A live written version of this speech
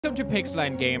Welcome to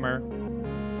Pixelland, gamer.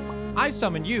 I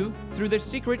summoned you through the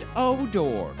secret O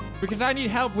door because I need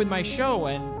help with my show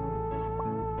and...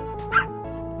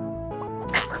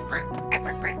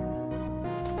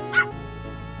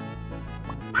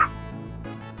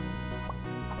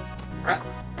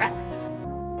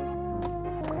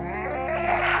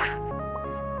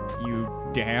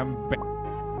 You damn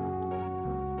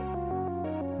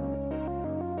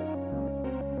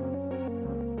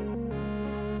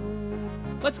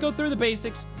Let's go through the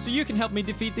basics so you can help me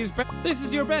defeat these. This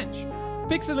is your bench.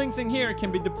 Pixelings in here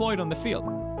can be deployed on the field.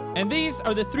 And these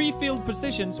are the 3 field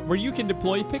positions where you can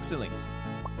deploy Pixelings.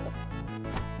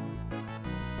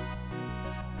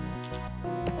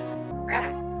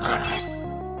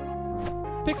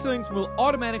 Pixelings will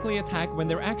automatically attack when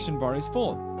their action bar is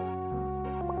full.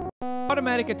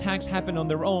 Automatic attacks happen on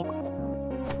their own.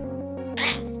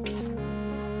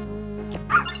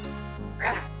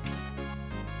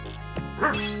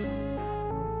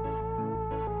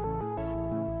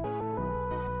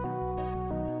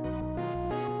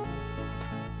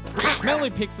 Melee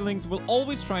Pixelings will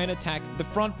always try and attack the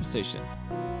front position.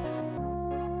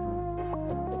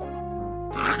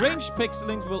 Ranged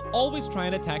Pixelings will always try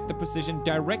and attack the position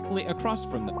directly across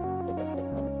from them.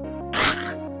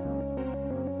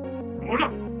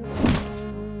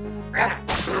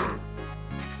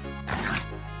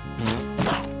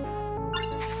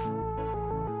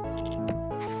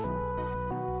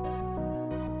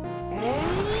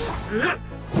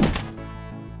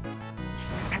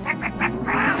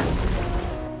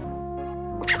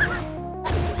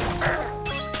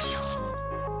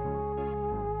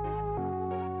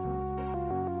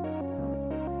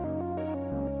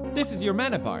 This is your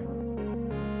mana bar.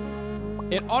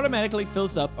 It automatically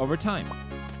fills up over time.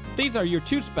 These are your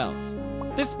 2 spells.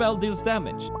 This spell deals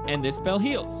damage, and this spell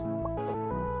heals.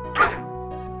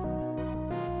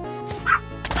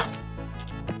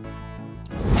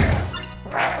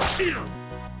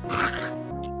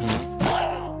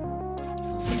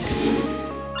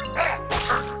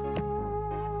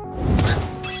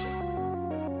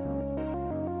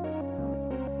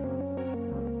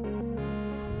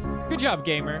 Good job,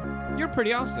 gamer. You're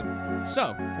pretty awesome.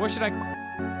 So, what should I...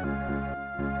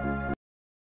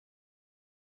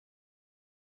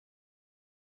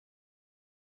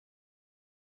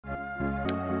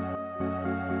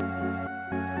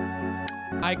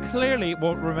 I clearly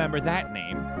won't remember that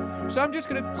name, so I'm just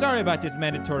gonna... Sorry about this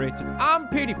mandatory... I'm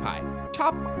PewDiePie.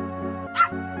 Top...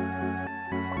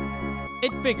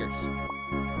 It figures.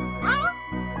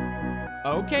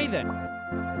 Okay then.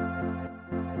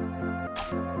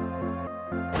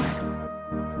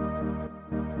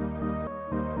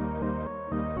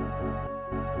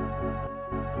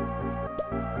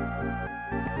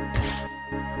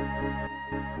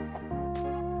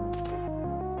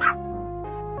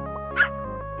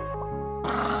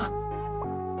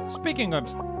 Speaking of...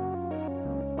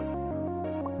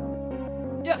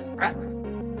 Yeah.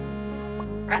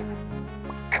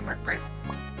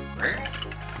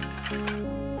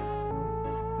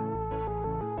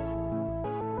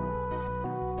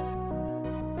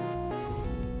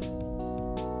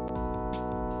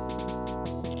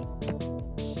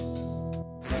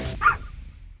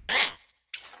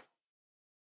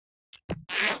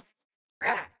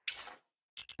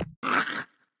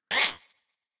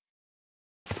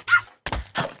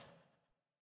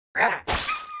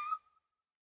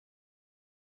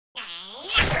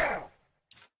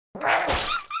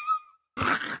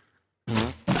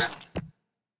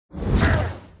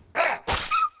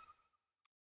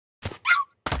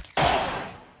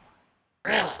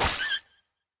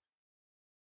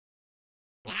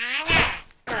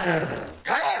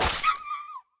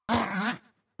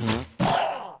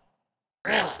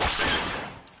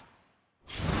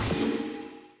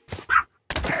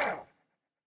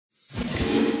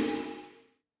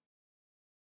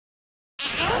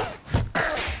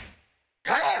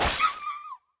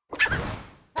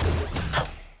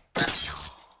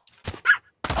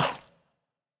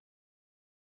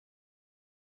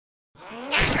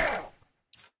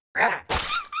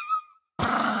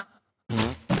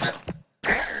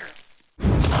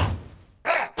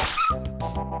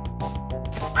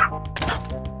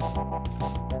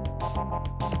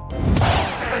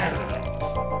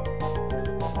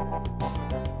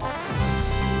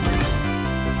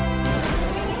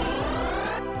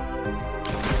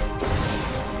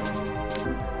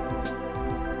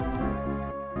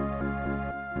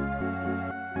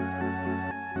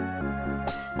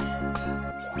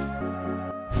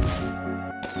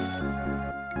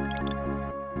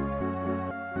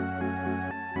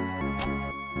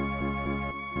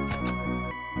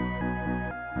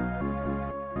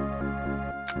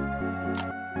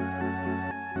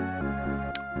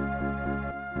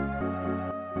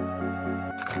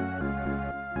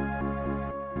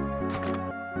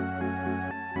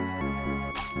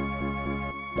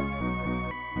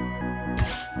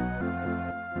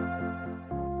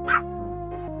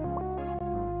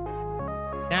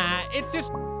 it's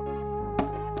just...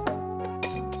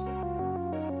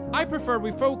 I prefer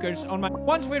we focus on my...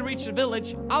 Once we reach the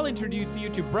village, I'll introduce you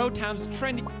to Brotown's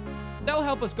trendy... They'll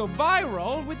help us go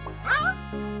viral with...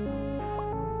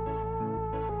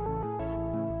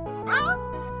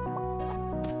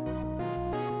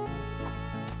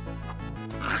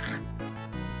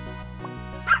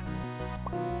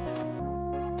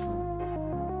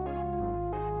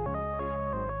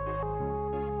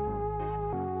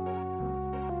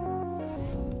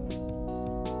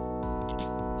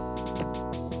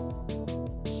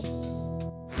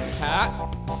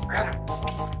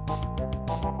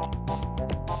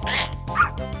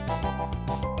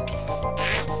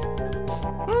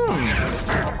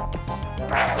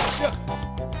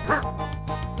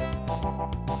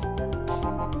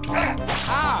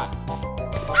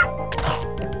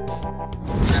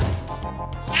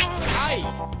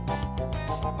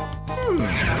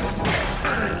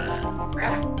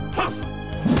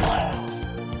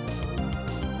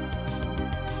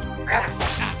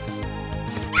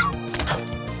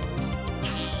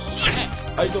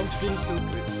 I don't feel so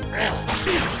good.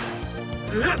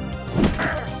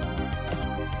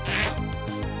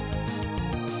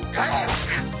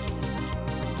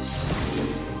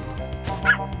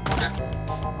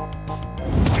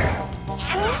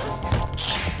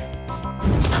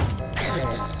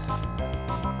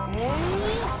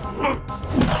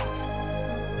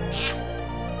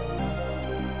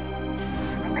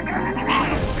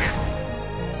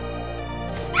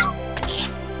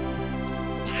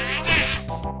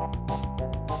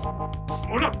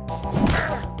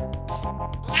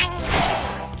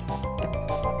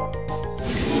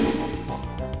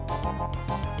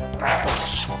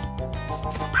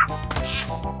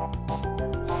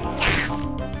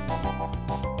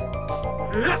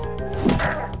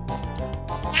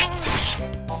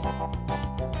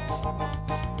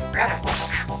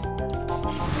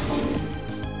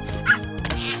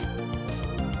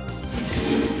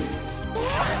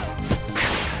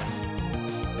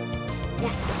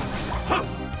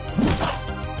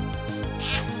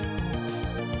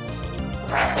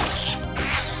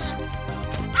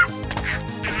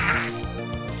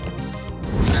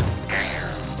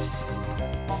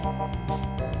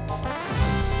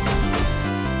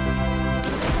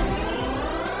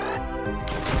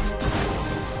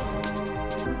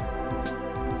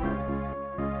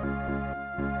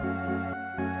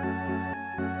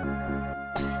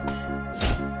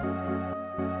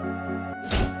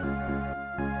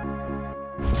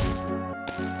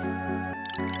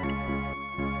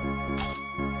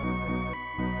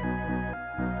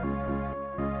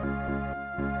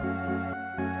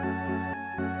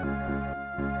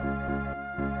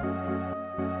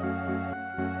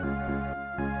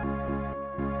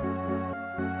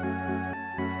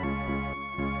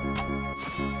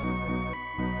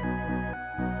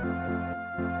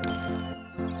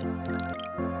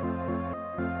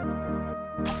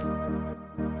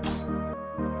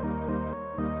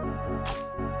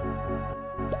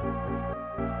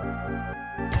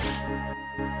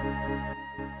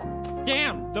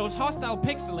 Damn, those hostile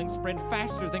Pixelings spread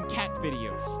faster than cat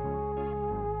videos.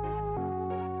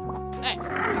 Hey.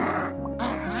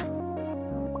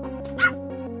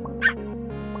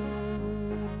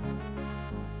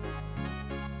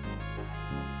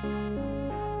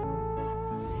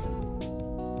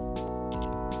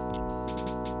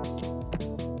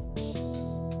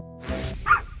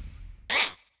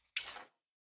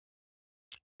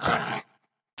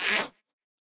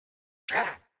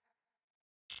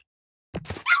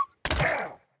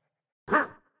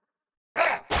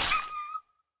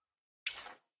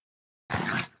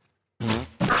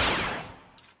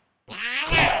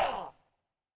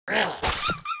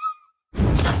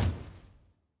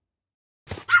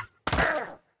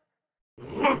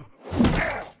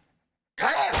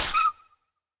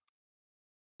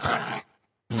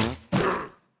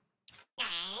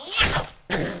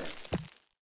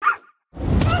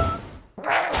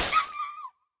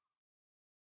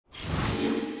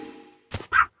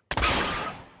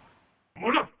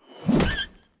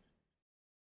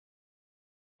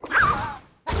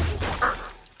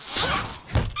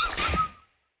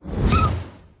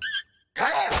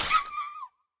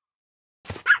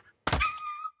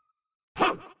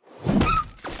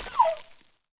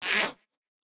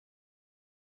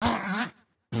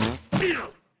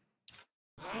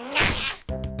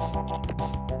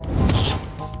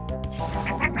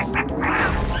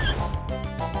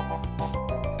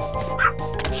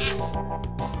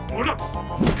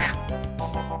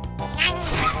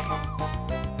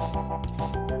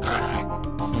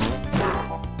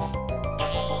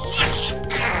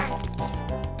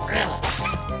 Really?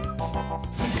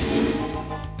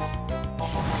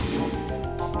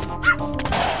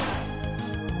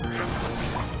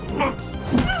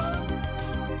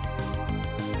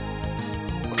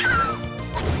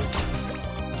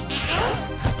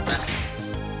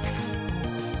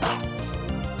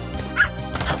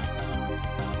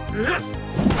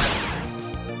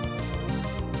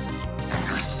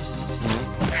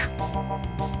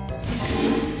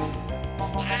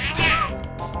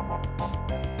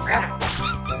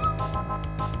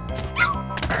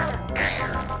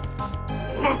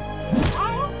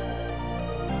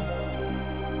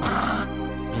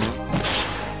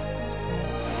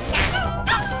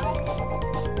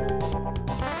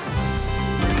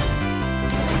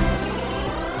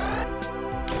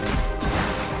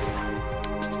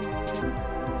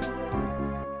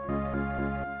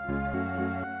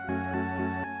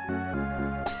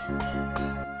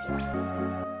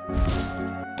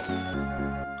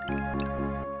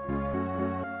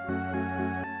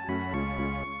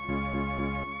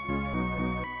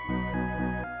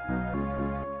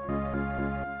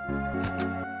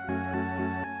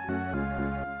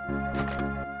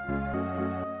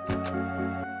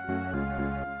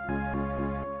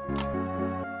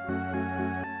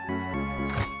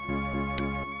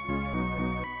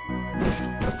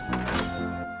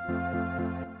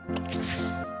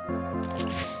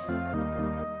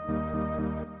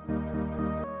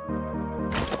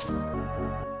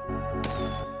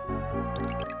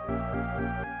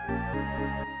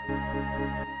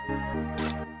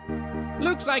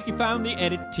 Looks like you found the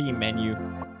Edit Team menu.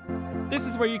 This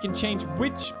is where you can change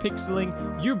which pixeling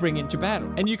you bring into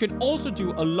battle. And you can also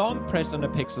do a long press on a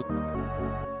pixel.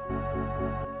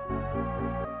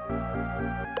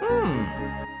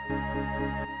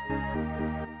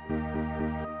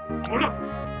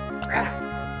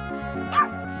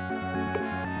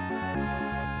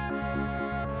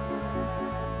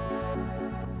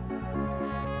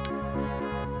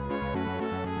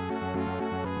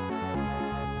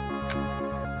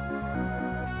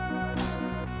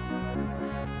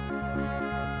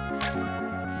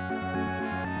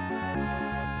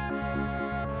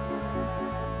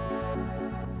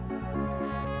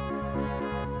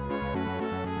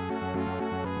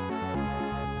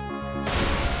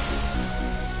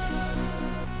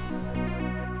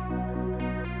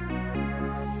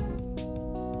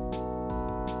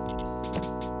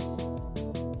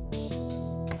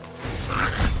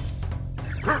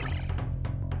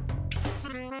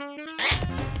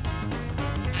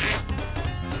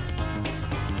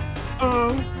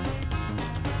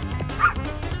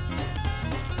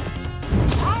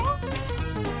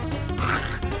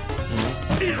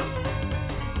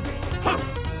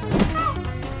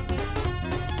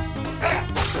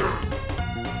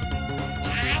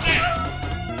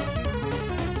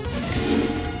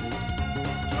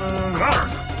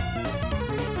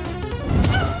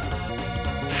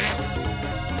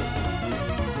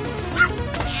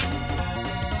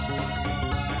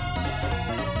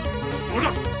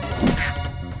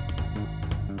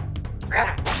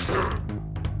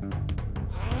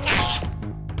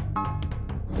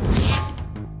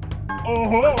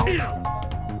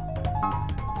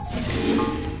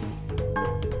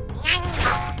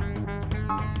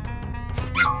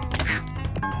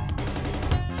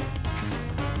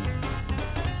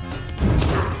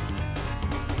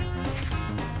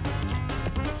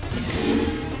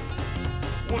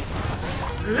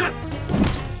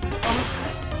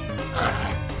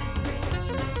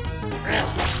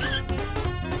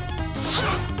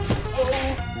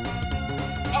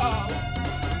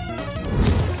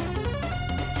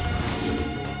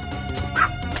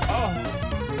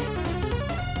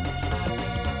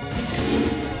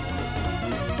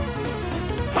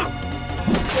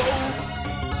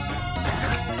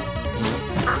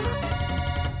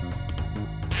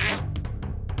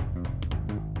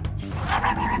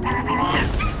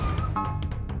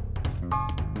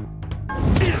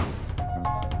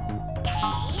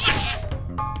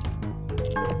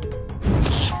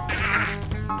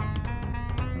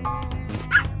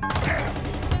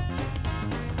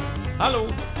 Hallo.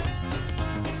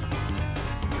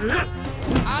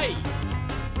 Ei.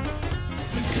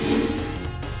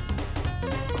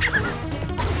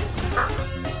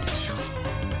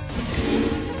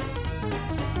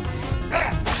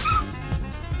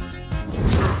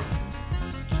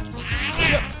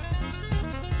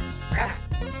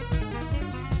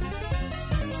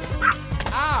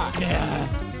 Ah. Yeah.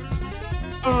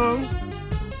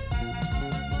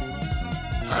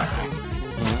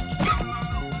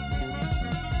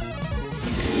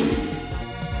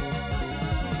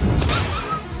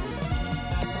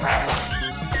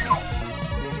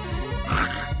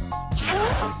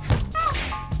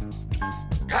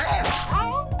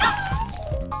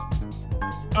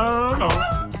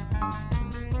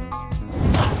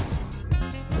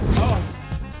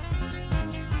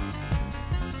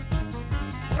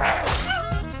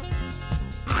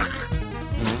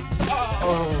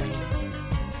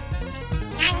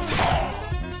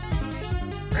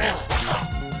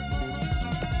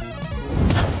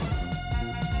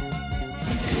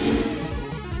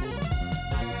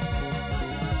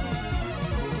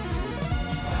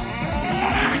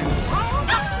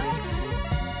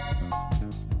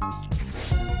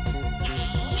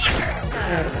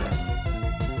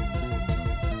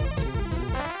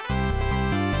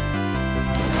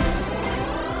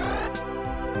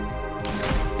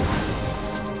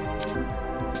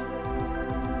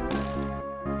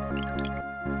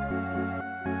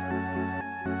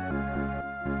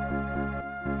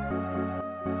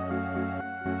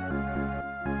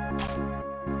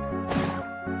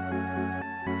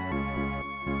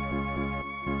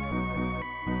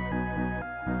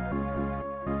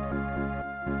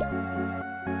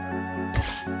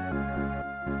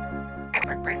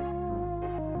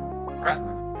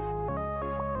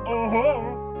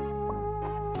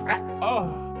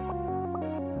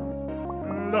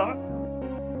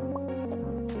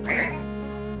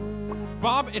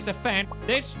 Bob is a fan.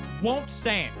 This won't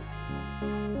stand.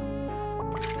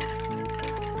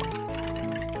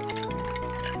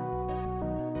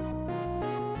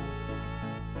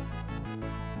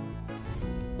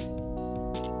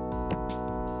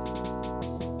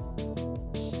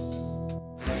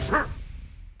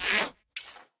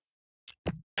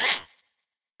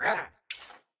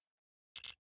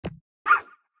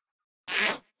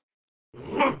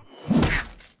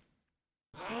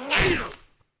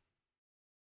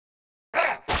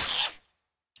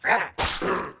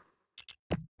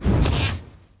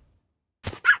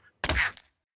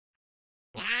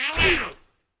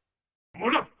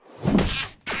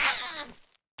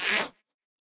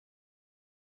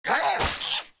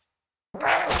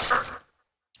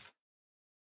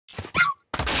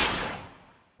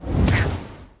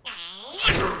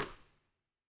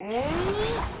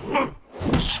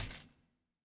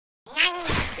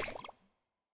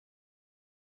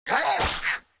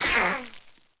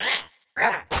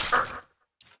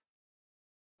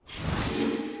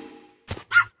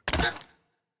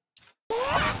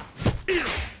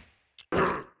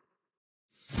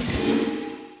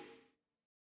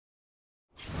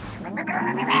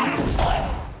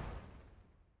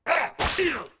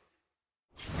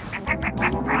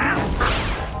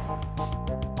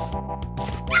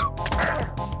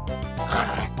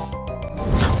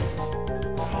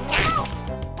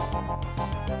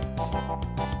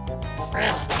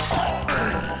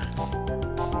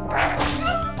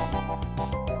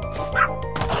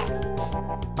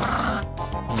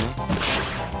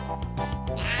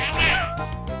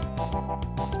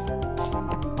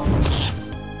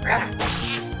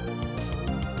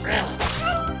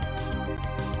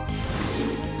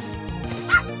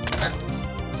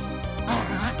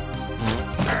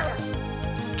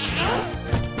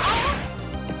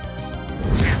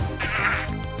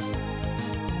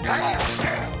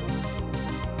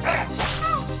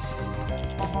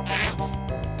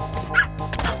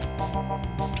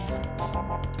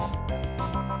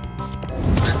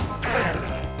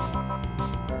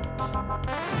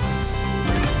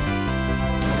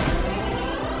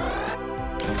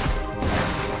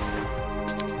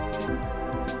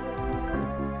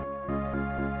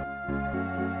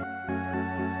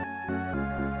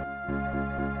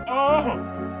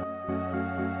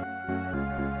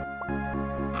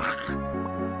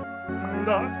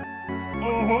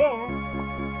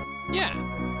 Yeah,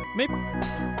 maybe.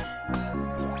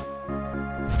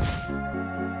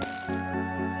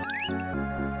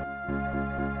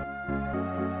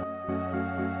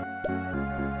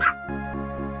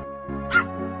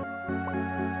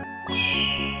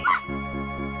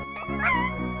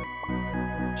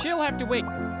 She'll have to wait.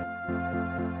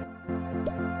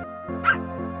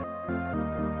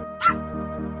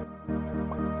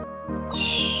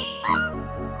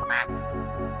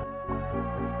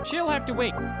 She'll have to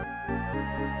wait.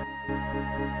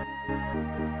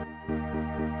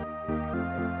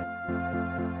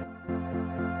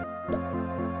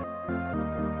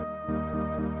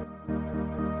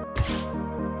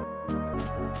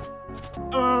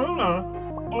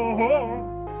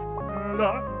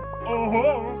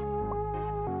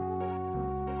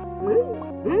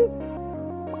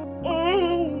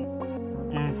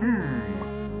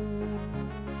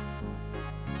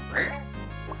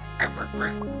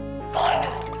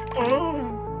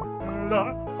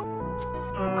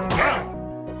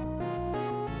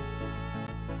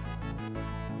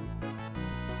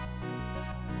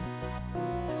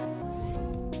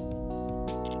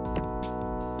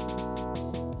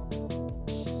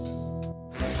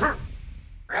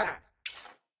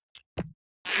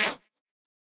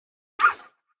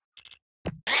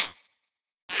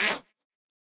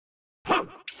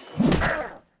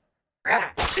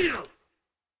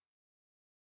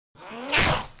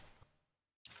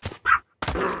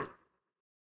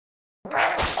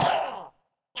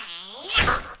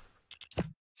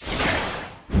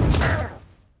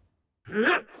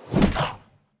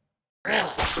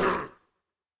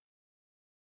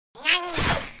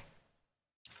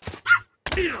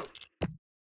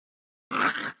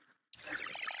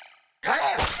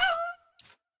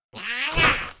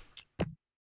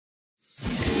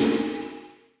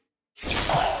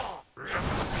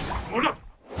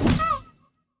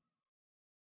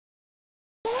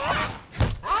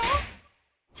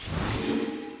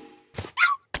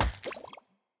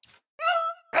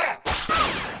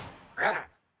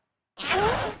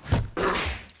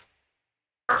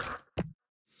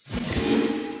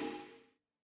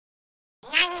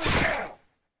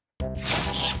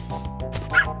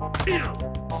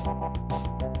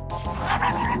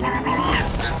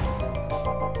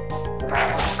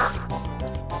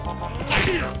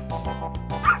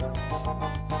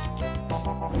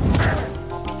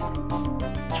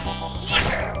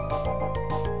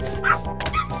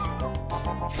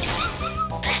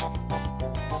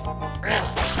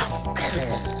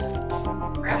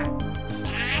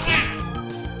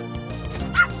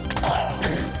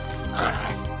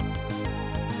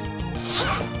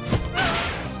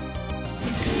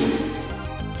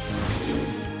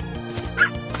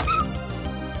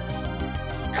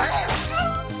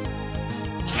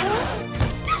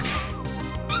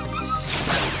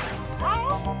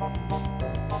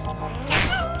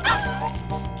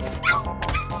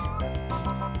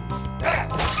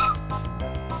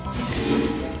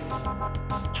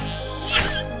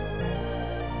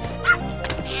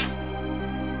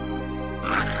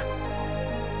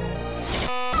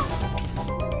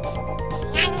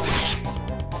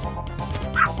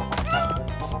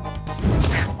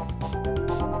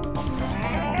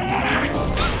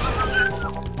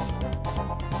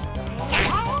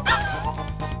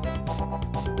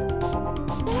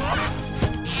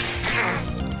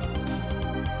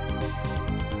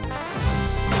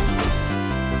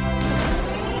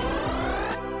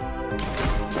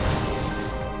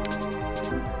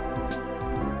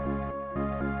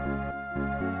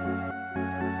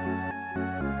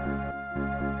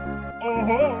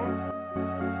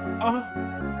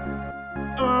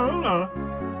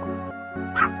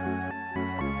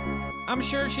 I'm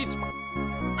sure she's...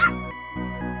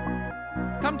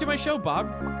 Come to my show,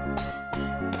 Bob.